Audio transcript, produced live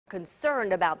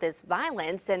concerned about this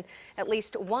violence, and at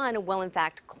least one will in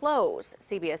fact close.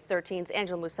 CBS 13's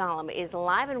Angela Musalam is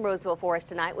live in Roseville for us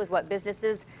tonight with what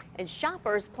businesses and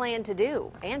shoppers plan to do.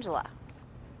 Angela.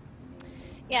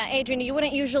 Yeah, Adrian, you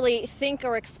wouldn't usually think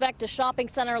or expect a shopping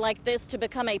center like this to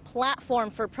become a platform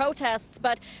for protests,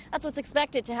 but that's what's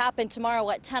expected to happen tomorrow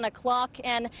at 10 o'clock.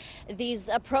 And these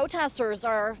protesters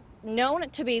are known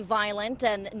to be violent,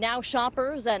 and now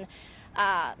shoppers and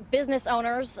business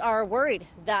owners are worried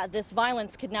that this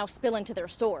violence could now spill into their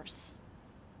stores.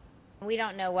 We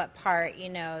don't know what part,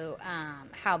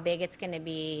 how big it's going to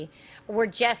be. We're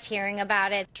just hearing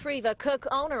about it. Treva Cook,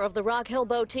 owner of the Rock Hill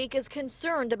Boutique, is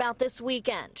concerned about this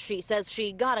weekend. She says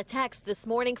she got a text this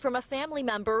morning from a family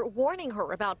member warning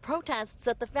her about protests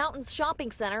at the Fountains Shopping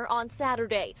Center on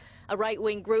Saturday. A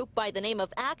right-wing group by the name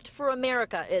of Act for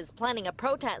America is planning a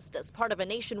protest as part of a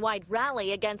nationwide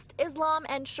rally against Islam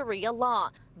and Sharia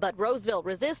law. But Roseville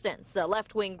Resistance, a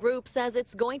left-wing group, says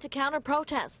it's going to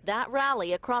counter-protest that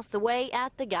rally across the way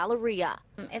at the Galleria.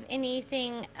 If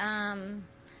anything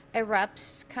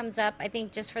erupts, comes up, I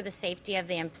think just for the safety of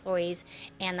the employees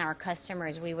and our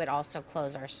customers, we would also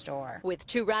close our store. With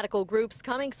two radical groups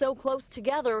coming so close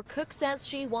together, Cook says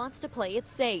she wants to play it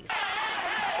safe.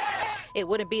 It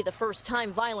wouldn't be the first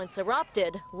time violence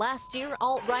erupted. Last year,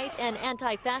 alt-right and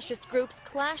anti-fascist groups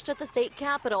clashed at the state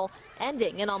capitol,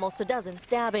 ending in almost a dozen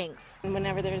stabbings.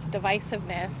 Whenever there's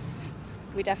divisiveness,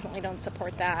 we definitely don't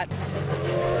support that.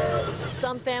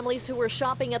 Some families who were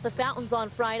shopping at the Fountains on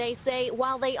Friday say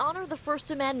while they honor the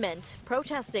First Amendment,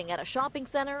 protesting at a shopping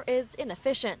center is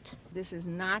inefficient. This is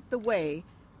not the way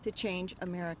to change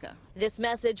America. This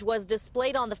message was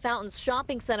displayed on the Fountains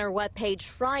Shopping Center webpage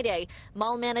Friday.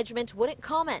 Mall management wouldn't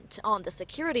comment on the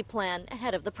security plan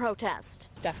ahead of the protest.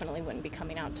 Definitely wouldn't be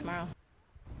coming out tomorrow.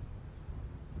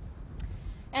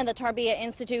 And the Tarbiyah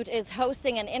Institute is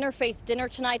hosting an interfaith dinner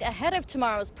tonight ahead of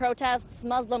tomorrow's protests.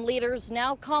 Muslim leaders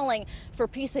now calling for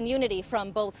peace and unity from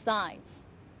both sides.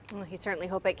 Well, you certainly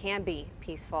hope it can be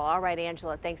peaceful. All right,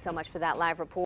 Angela, thanks so much for that live report.